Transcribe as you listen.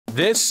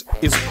This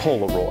is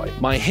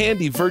PolaRoy, my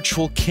handy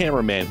virtual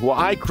cameraman who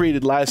I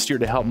created last year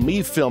to help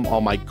me film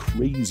all my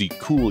crazy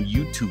cool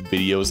YouTube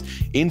videos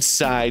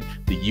inside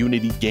the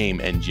Unity game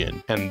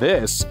engine. And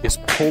this is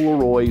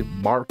PolaRoy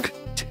Mark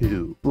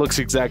II. Looks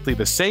exactly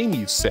the same,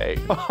 you say.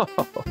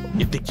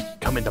 You think you can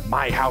come into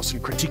my house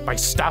and critique my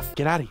stuff?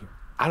 Get out of here.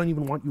 I don't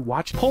even want you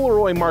watching.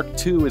 PolaRoy Mark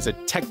II is a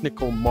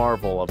technical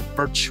marvel of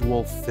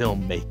virtual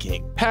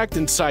filmmaking. Packed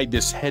inside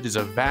this head is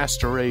a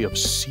vast array of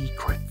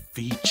secret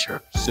features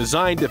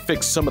designed to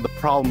fix some of the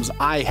problems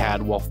I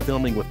had while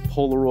filming with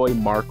PolaRoy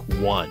Mark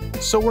I.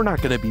 So we're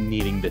not going to be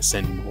needing this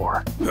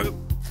anymore.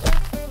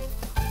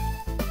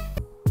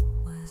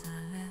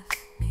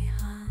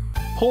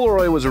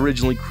 PolaRoy was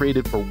originally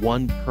created for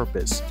one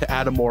purpose, to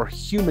add a more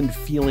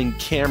human-feeling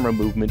camera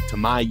movement to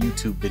my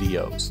YouTube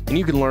videos. And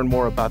you can learn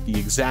more about the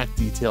exact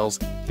details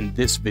in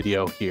this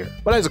video here.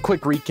 But as a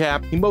quick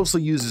recap, he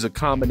mostly uses a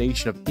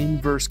combination of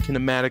inverse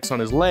kinematics on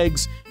his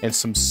legs and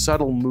some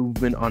subtle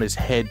movement on his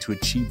head to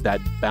achieve that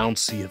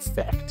bouncy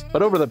effect.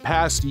 But over the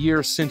past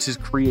year since his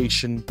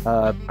creation,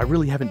 I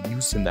really haven't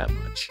used him that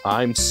much.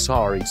 I'm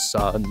sorry,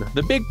 son.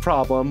 The big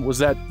problem was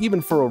that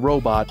even for a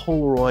robot,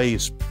 PolaRoy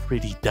is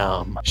pretty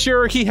dumb.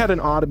 Sure, he had an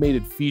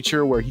automated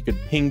feature where he could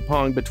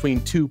ping-pong between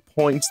 2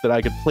 points that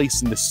I could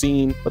place in the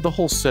scene, but the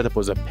whole setup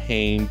was a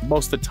pain.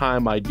 Most of the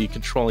time, I'd be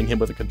controlling him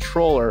with a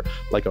controller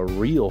like a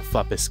real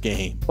fuppus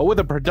game. But with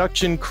a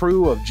production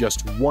crew of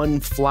just one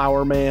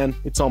flower man,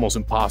 it's almost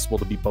impossible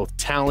to be both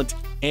talent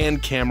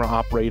and camera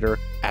operator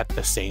at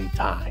the same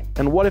time.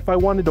 And what if I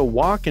wanted to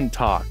walk and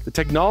talk? The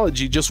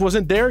technology just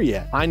wasn't there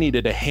yet. I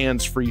needed a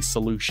hands-free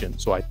solution,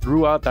 so I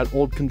threw out that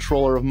old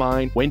controller of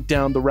mine, went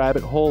down the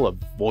rabbit hole of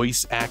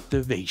voice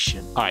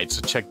activation. All right,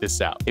 so check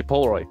this out. Hey,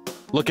 PolaRoy,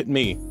 look at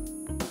me.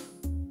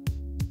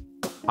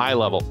 Eye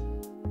level.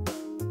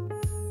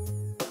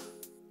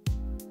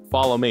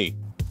 Follow me.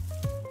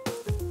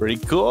 Pretty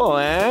cool,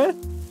 eh?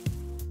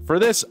 For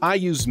this, I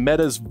use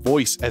Meta's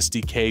Voice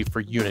SDK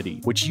for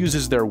Unity, which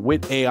uses their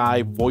Wit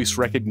AI voice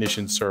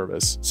recognition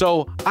service.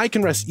 So I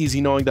can rest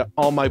easy knowing that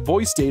all my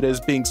voice data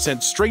is being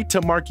sent straight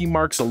to Marky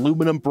Mark's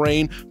aluminum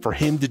brain for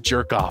him to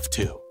jerk off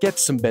to. Get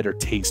some better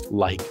taste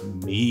like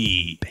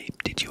me. Babe,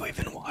 did you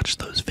even watch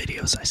those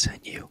videos I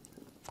sent you?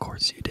 Of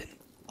course you didn't.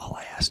 All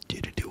I asked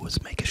you to do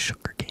was make a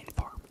sugarcane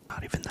farm.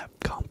 Not even that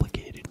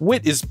complicated.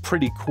 Wit is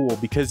pretty cool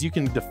because you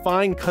can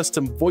define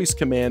custom voice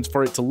commands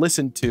for it to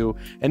listen to,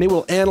 and it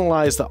will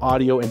analyze the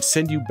audio and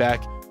send you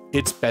back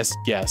its best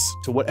guess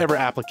to whatever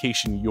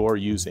application you're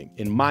using.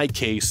 In my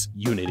case,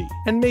 Unity.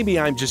 And maybe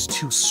I'm just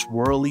too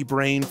swirly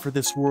brain for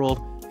this world,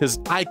 because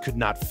I could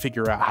not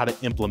figure out how to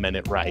implement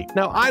it right.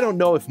 Now, I don't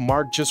know if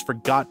Mark just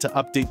forgot to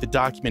update the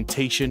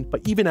documentation,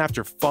 but even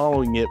after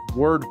following it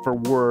word for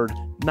word,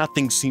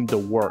 nothing seemed to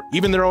work.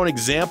 Even their own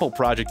example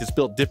project is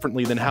built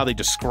differently than how they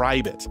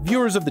describe it.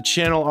 Viewers of the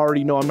channel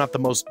already know I'm not the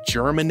most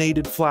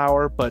germinated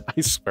flower, but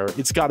I swear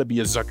it's gotta be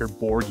a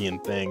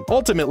Zuckerborgian thing.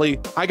 Ultimately,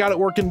 I got it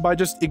working by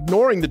just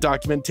ignoring the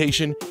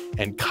documentation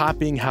and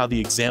copying how the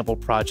example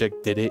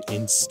project did it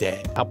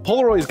instead. Now,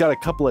 PolaRoy's got a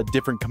couple of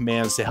different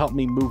commands to help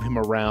me move him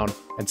around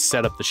and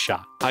set up the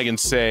shot. I can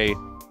say,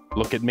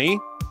 look at me.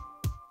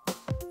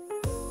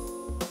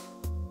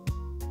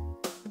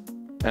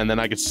 And then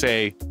I could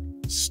say,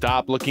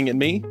 stop looking at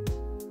me.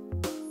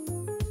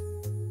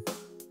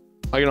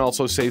 I can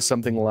also say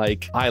something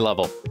like eye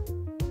level.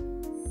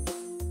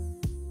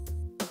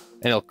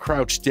 And he'll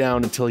crouch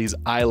down until he's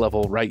eye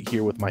level right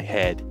here with my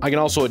head. I can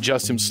also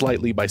adjust him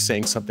slightly by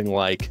saying something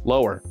like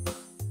lower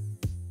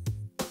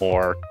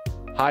or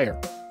higher.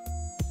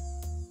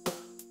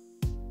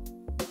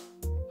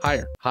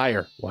 Higher,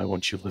 higher. Why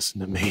won't you listen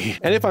to me?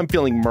 And if I'm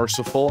feeling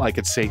merciful, I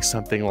could say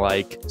something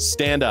like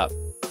stand up.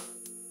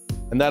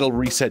 And that'll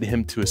reset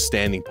him to a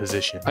standing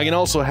position. I can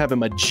also have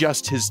him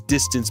adjust his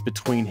distance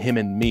between him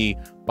and me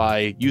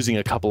by using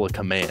a couple of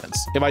commands.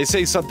 If I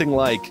say something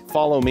like,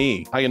 follow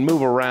me, I can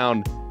move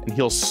around and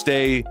he'll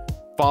stay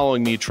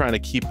following me, trying to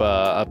keep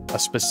a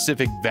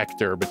specific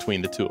vector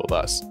between the two of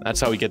us.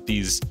 That's how we get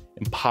these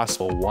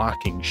impossible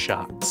walking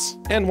shots.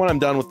 And when I'm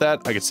done with that,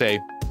 I could say,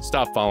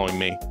 stop following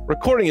me.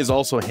 Recording is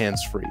also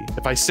hands-free.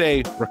 If I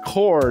say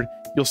record,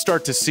 you'll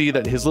start to see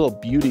that his little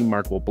beauty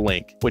mark will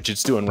blink, which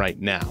it's doing right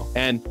now.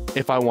 And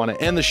if I want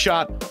to end the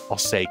shot, I'll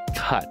say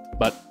cut,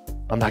 but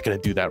I'm not going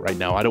to do that right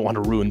now. I don't want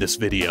to ruin this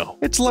video.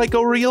 It's like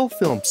a real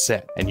film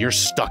set, and you're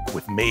stuck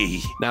with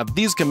me. Now,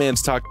 these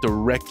commands talk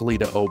directly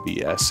to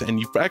OBS, and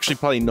you've actually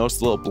probably noticed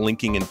the little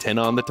blinking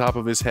antenna on the top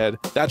of his head.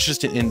 That's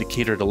just an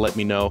indicator to let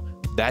me know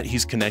that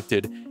he's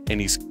connected and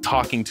he's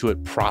talking to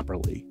it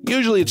properly.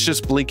 Usually it's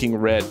just blinking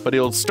red, but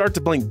it'll start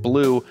to blink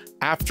blue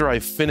after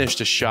I've finished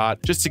a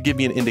shot, just to give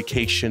me an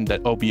indication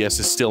that OBS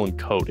is still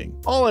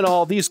encoding. All in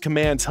all, these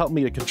commands help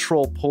me to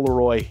control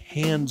PolaRoy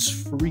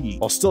hands-free,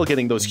 while still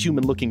getting those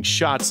human-looking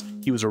shots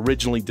he was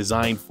originally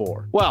designed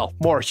for. Well,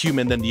 more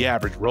human than the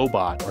average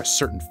robot or a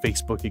certain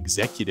Facebook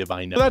executive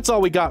I know. So that's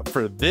all we got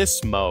for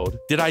this mode.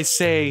 Did I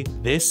say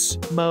this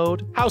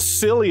mode? How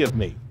silly of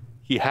me.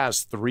 He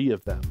has 3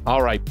 of them.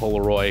 All right,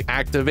 PolaRoy,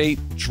 activate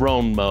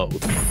drone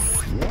mode.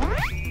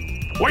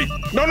 Wait,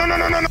 no.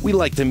 We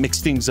like to mix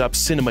things up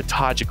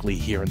cinematogically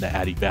here in the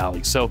Addy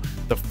Valley, so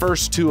the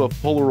first two of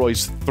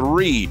Polaroy's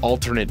 3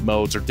 alternate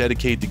modes are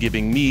dedicated to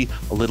giving me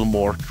a little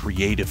more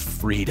creative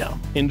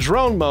freedom. In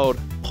drone mode,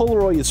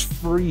 Polaroy is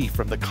free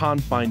from the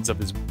confines of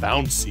his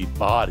bouncy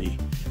body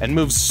and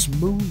moves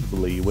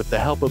smoothly with the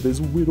help of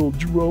his little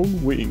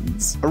drone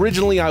wings.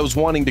 Originally, I was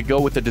wanting to go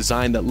with a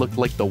design that looked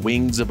like the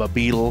wings of a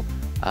beetle.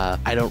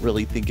 I don't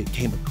really think it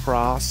came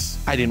across.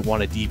 I didn't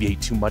want to deviate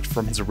too much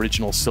from his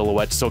original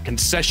silhouette, so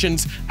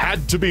concessions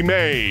had to be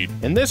made.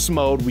 In this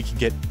mode, we can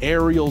get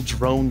aerial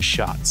drone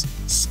shots,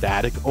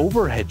 static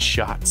overhead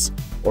shots,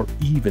 or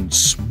even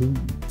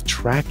smooth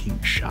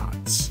tracking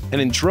shots. And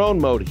in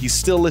drone mode, he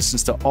still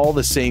listens to all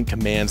the same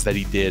commands that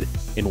he did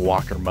in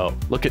walker mode.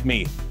 Look at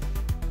me.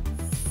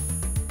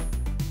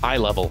 Eye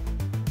level.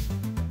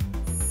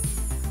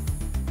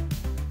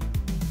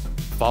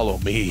 Follow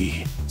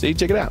me. See,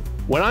 check it out.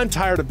 When I'm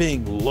tired of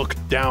being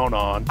looked down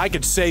on, I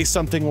could say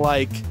something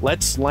like,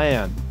 let's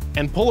land.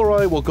 And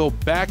Polaroy will go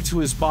back to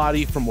his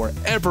body from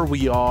wherever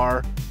we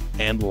are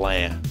and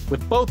land.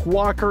 With both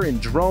walker and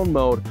drone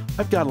mode,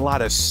 I've got a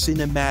lot of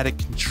cinematic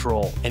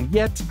control, and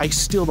yet I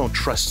still don't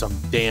trust some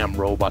damn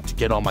robot to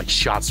get all my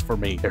shots for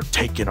me. They're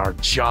taking our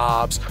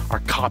jobs, our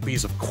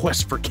copies of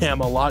Quest for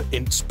Camelot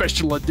in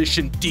special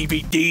edition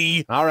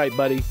DVD. All right,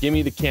 buddy, give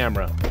me the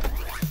camera.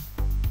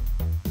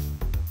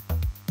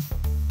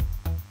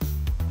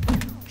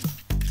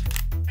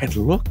 And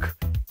look,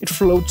 it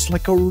floats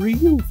like a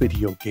real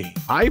video game.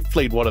 I've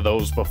played one of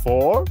those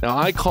before. Now,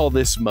 I call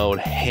this mode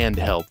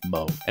handheld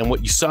mode. And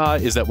what you saw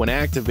is that when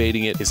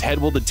activating it, his head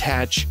will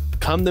detach,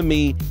 come to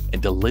me,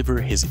 and deliver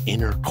his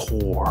inner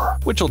core,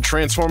 which will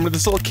transform into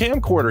this little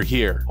camcorder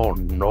here. Oh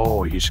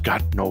no, he's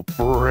got no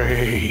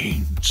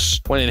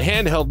brains. When in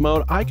handheld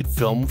mode, I could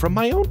film from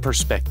my own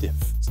perspective.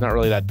 It's not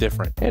really that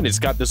different. And it's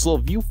got this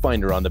little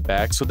viewfinder on the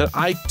back so that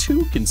I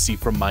too can see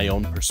from my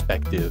own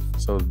perspective.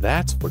 So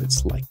that's what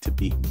it's like to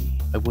be me.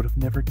 I would have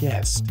never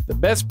guessed. The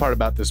best part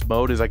about this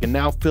mode is I can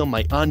now film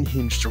my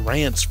unhinged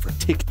rants for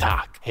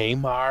TikTok. Hey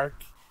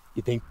Mark,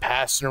 you think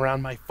passing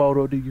around my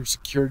photo to your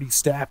security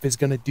staff is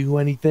gonna do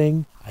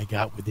anything? I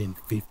got within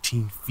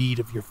 15 feet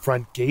of your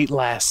front gate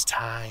last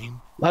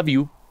time. Love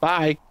you,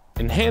 bye.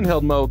 In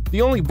handheld mode,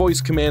 the only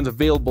voice commands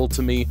available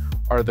to me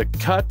are the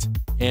cut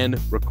and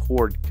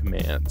record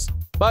commands.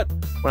 But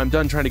when I'm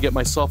done trying to get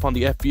myself on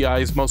the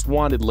FBI's most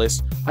wanted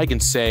list, I can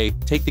say,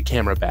 take the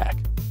camera back.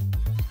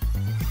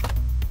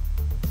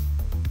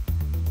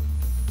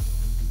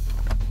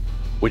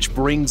 Which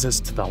brings us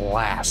to the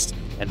last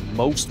and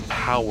most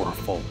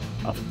powerful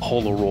of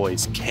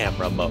Polaroy's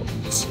camera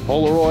modes.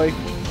 Polaroy,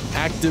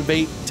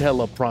 activate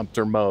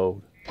teleprompter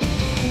mode.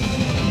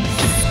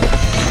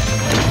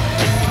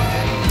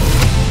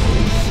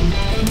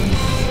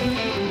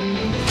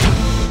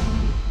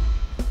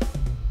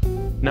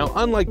 Now,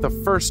 unlike the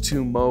first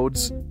two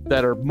modes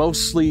that are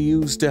mostly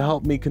used to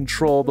help me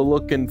control the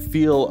look and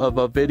feel of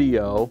a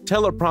video,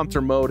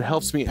 teleprompter mode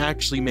helps me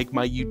actually make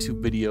my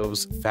YouTube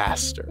videos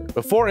faster.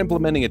 Before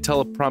implementing a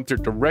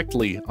teleprompter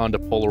directly onto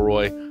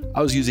Polaroy,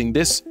 I was using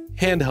this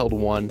handheld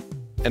one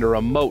and a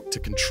remote to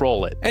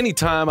control it.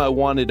 Anytime I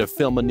wanted to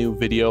film a new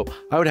video,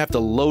 I would have to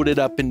load it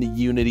up into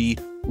Unity,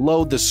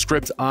 load the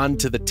script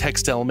onto the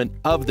text element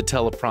of the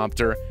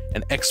teleprompter,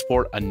 and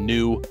export a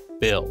new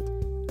build.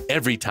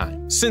 Every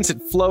time. Since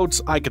it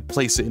floats, I could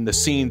place it in the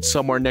scene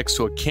somewhere next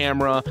to a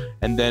camera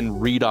and then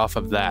read off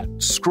of that,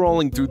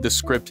 scrolling through the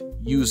script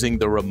using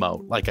the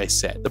remote, like I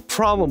said. The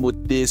problem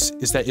with this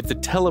is that if the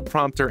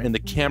teleprompter and the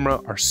camera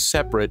are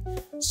separate,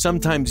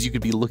 sometimes you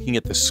could be looking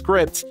at the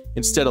script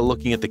instead of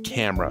looking at the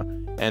camera,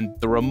 and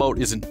the remote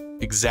isn't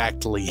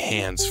exactly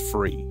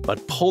hands-free.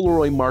 But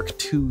PolaRoy Mark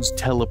II's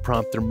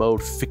teleprompter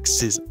mode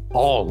fixes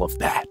all of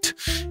that.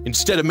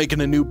 Instead of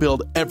making a new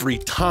build every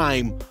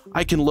time,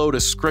 I can load a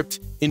script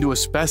into a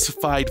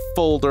specified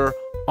folder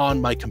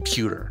on my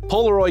computer.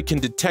 Polaroy can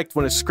detect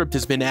when a script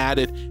has been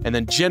added and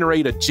then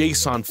generate a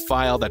JSON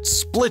file that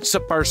splits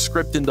up our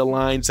script into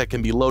lines that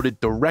can be loaded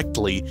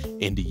directly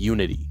into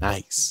Unity.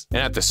 Nice.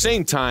 And at the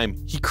same time,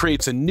 he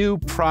creates a new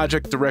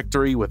project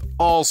directory with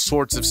all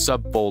sorts of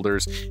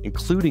subfolders,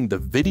 including the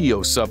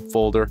video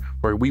subfolder,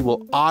 where we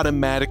will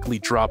automatically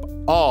drop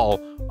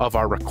all of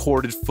our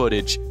recorded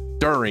footage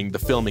during the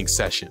filming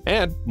session.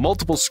 And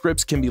multiple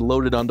scripts can be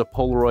loaded onto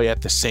Polaroy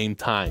at the same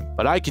time,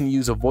 but I can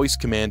use a voice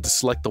command to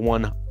select the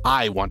one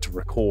I want to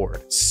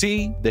record.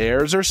 See,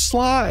 there's our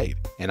slide.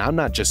 And I'm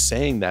not just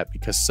saying that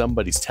because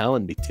somebody's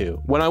telling me to.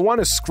 When I want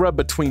to scrub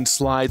between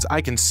slides,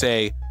 I can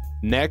say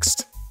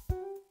next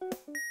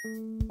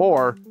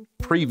or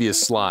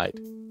previous slide.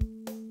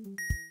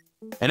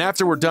 And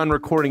after we're done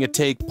recording a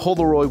take,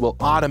 Polaroy will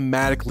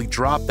automatically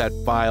drop that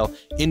file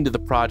into the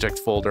project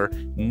folder,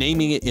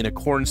 naming it in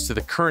accordance to the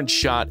current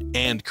shot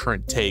and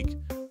current take,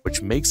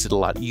 which makes it a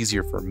lot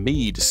easier for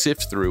me to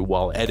sift through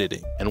while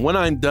editing. And when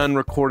I'm done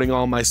recording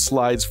all my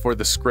slides for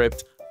the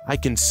script, I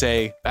can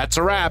say, that's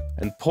a wrap,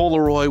 and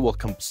PolaRoy will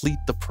complete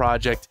the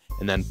project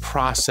and then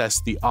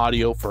process the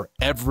audio for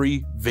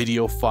every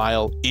video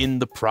file in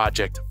the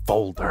project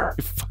folder.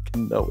 You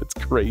fucking know it's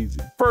crazy.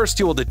 First,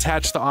 he will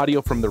detach the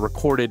audio from the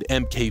recorded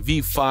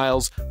MKV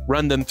files,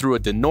 run them through a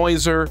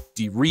denoiser,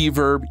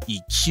 de-reverb,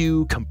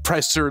 EQ,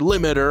 compressor,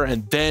 limiter,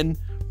 and then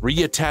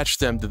reattach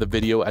them to the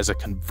video as a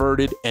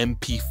converted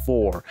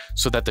MP4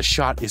 so that the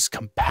shot is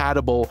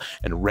compatible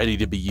and ready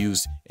to be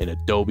used in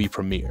Adobe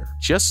Premiere.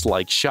 Just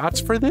like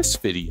shots for this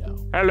video.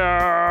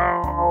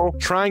 Hello!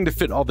 Trying to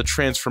fit all the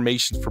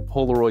transformations for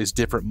PolaRoy's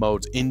different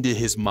modes into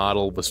his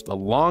model was the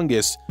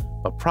longest,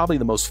 but probably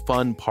the most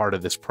fun part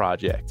of this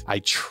project. I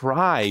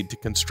tried to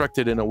construct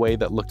it in a way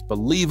that looked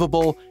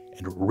believable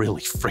and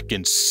really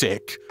freaking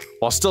sick,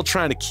 while still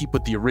trying to keep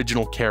with the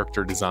original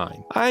character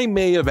design. I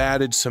may have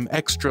added some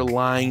extra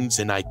lines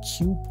and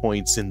IQ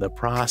points in the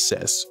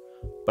process,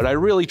 but I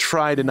really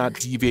try to not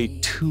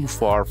deviate too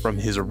far from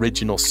his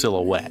original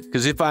silhouette,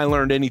 because if I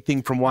learned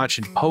anything from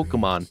watching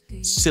Pokemon,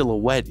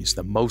 silhouette is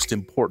the most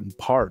important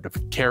part of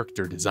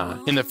character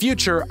design. In the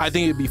future, I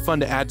think it'd be fun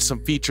to add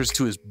some features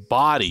to his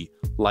body,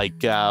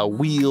 like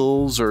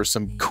wheels or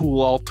some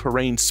cool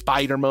all-terrain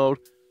spider mode.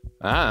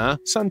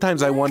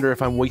 Sometimes I wonder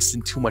if I'm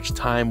wasting too much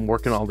time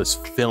working all this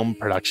film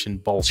production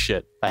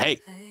bullshit. But hey,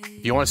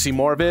 if you want to see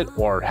more of it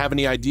or have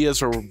any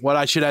ideas or what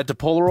I should add to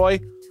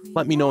PolaRoy,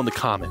 let me know in the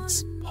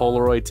comments.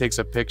 PolaRoy takes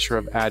a picture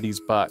of Addy's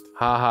butt.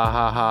 Ha ha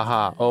ha ha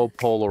ha. Oh,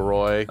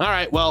 PolaRoy. All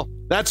right, well,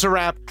 that's a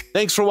wrap.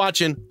 Thanks for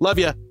watching. Love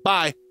ya.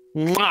 Bye.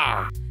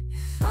 Mwah.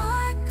 If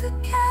I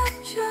could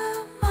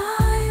capture